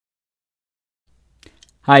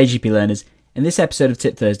Hi GP learners, in this episode of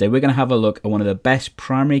Tip Thursday we're going to have a look at one of the best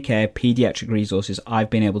primary care paediatric resources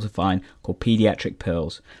I've been able to find called Paediatric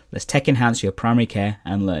Pearls. Let's tech enhance your primary care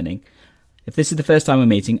and learning. If this is the first time we're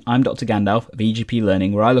meeting, I'm Dr. Gandalf of EGP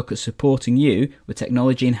Learning, where I look at supporting you with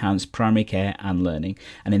technology-enhanced primary care and learning.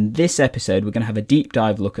 And in this episode, we're going to have a deep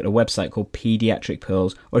dive look at a website called Paediatric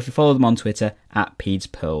Pearls, or if you follow them on Twitter, at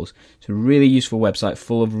PeedsPearls. It's a really useful website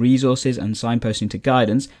full of resources and signposting to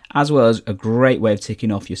guidance, as well as a great way of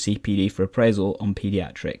ticking off your CPD for appraisal on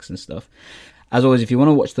pediatrics and stuff. As always, if you want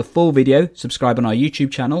to watch the full video, subscribe on our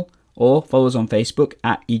YouTube channel, or follow us on Facebook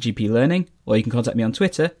at EGP Learning, or you can contact me on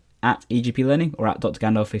Twitter at EGP Learning or at Dr.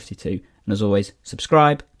 Gandalf52. And as always,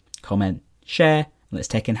 subscribe, comment, share, and let's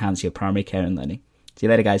tech enhance your primary care and learning. See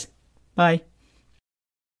you later, guys. Bye.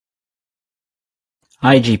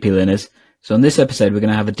 Hi, GP learners. So on this episode, we're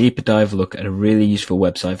going to have a deeper dive look at a really useful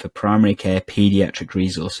website for primary care pediatric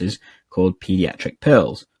resources called Paediatric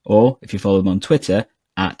Pearls, or if you follow them on Twitter,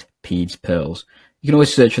 at PeedsPearls. You can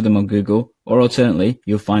always search for them on Google, or alternately,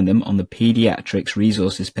 you'll find them on the Paediatrics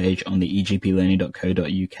resources page on the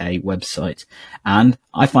egplearning.co.uk website. And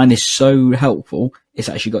I find this so helpful, it's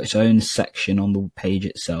actually got its own section on the page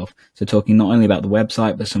itself. So talking not only about the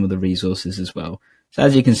website, but some of the resources as well. So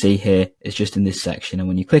as you can see here, it's just in this section. And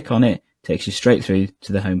when you click on it, it takes you straight through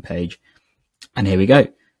to the home page. And here we go.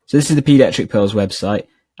 So this is the Paediatric Pearls website.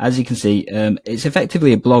 As you can see, it's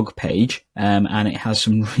effectively a blog page, and it has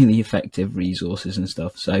some really effective resources and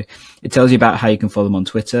stuff. So it tells you about how you can follow them on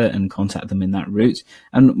Twitter and contact them in that route.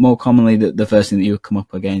 And more commonly, the first thing that you'll come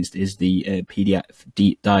up against is the PDF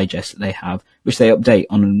digest that they have, which they update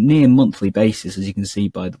on a near monthly basis, as you can see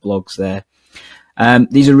by the blogs there.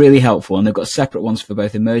 These are really helpful, and they've got separate ones for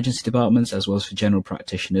both emergency departments as well as for general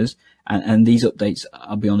practitioners. And these updates,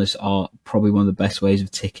 I'll be honest, are probably one of the best ways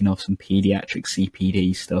of ticking off some pediatric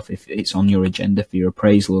CPD stuff if it's on your agenda for your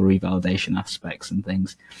appraisal or revalidation aspects and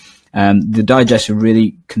things. The digests are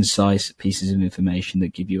really concise pieces of information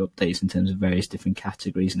that give you updates in terms of various different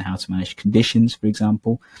categories and how to manage conditions, for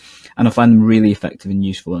example. And I find them really effective and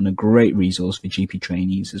useful, and a great resource for GP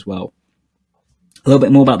trainees as well. A little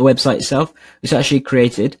bit more about the website itself. It's actually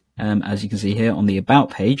created, as you can see here on the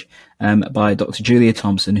About page, by Dr. Julia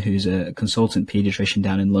Thompson, who's a consultant paediatrician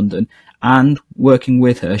down in London. And working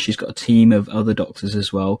with her, she's got a team of other doctors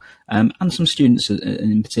as well, and some students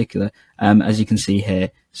in particular, as you can see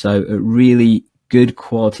here. So really good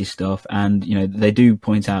quality stuff. And, you know, they do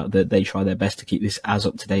point out that they try their best to keep this as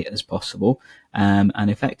up to date as possible.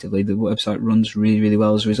 And effectively, the website runs really, really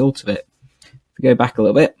well as a result of it. If we go back a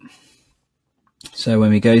little bit. So when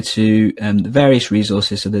we go to the various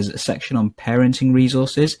resources, so there's a section on parenting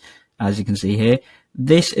resources, as you can see here.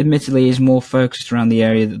 This admittedly is more focused around the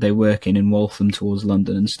area that they work in Waltham towards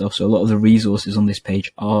London and stuff. So a lot of the resources on this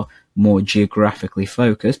page are more geographically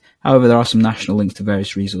focused. However, there are some national links to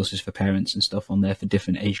various resources for parents and stuff on there for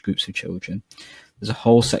different age groups of children. There's a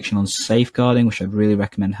whole section on safeguarding, which I'd really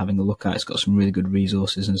recommend having a look at. It's got some really good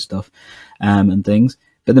resources and stuff, and things.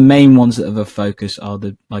 But the main ones that have a focus are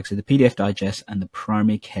like I said, the PDF digest and the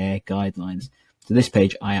primary care guidelines. So this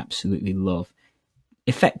page I absolutely love.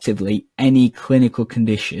 Effectively, any clinical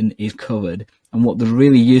condition is covered. And what the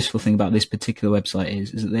really useful thing about this particular website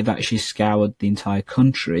is that they've actually scoured the entire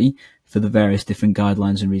country for the various different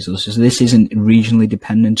guidelines and resources. So this isn't regionally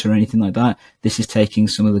dependent or anything like that. This is taking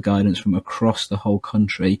some of the guidance from across the whole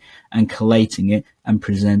country and collating it and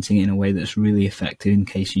presenting it in a way that's really effective in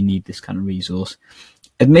case you need this kind of resource.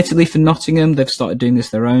 Admittedly, for Nottingham, they've started doing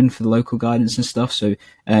this their own for the local guidance and stuff. So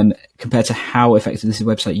compared to how effective this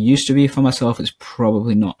website used to be for myself, it's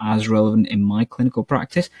probably not as relevant in my clinical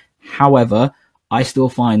practice. However, I still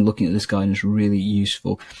find looking at this guidance really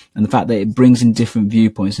useful. And the fact that it brings in different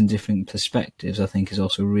viewpoints and different perspectives, I think, is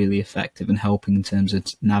also really effective in helping in terms of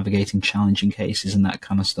navigating challenging cases and that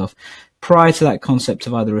kind of stuff. Prior to that concept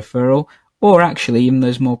of either referral, or actually even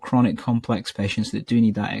those more chronic complex patients that do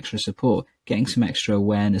need that extra support, getting some extra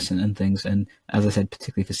awareness and things. And as I said,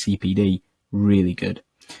 particularly for CPD, really good.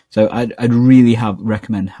 So I'd really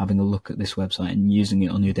recommend having a look at this website and using it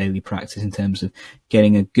on your daily practice in terms of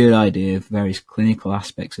getting a good idea of various clinical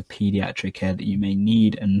aspects of pediatric care that you may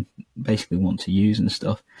need and basically want to use and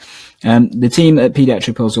stuff. The team at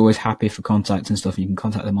Paediatric Pearls are always happy for contact and stuff. You can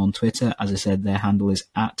contact them on Twitter. As I said, their handle is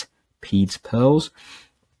at PeedsPearls.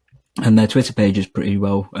 And their Twitter page is pretty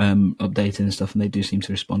well updated and stuff, and they do seem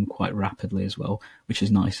to respond quite rapidly as well, which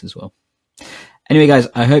is nice as well. Anyway, guys,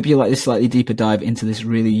 I hope you like this slightly deeper dive into this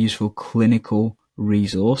really useful clinical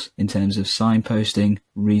resource in terms of signposting,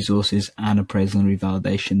 resources, and appraisal and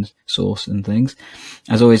revalidation source and things.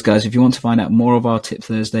 As always, guys, if you want to find out more of our Tip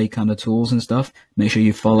Thursday kind of tools and stuff, make sure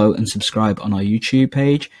you follow and subscribe on our YouTube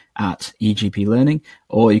page at EGP Learning,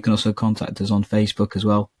 or you can also contact us on Facebook as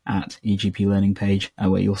well at EGP Learning page,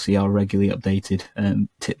 where you'll see our regularly updated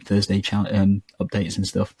Tip Thursday updates and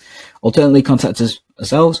stuff. Alternately, contact us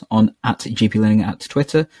ourselves on at EGP Learning at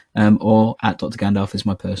Twitter, or at Dr. Gandalf is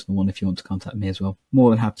my personal one if you want to contact me as well. More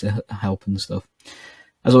than happy to help and stuff.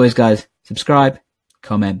 As always, guys, subscribe,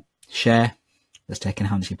 comment, share. Let's take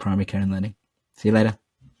enhance your primary care and learning. See you later.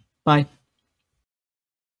 Bye.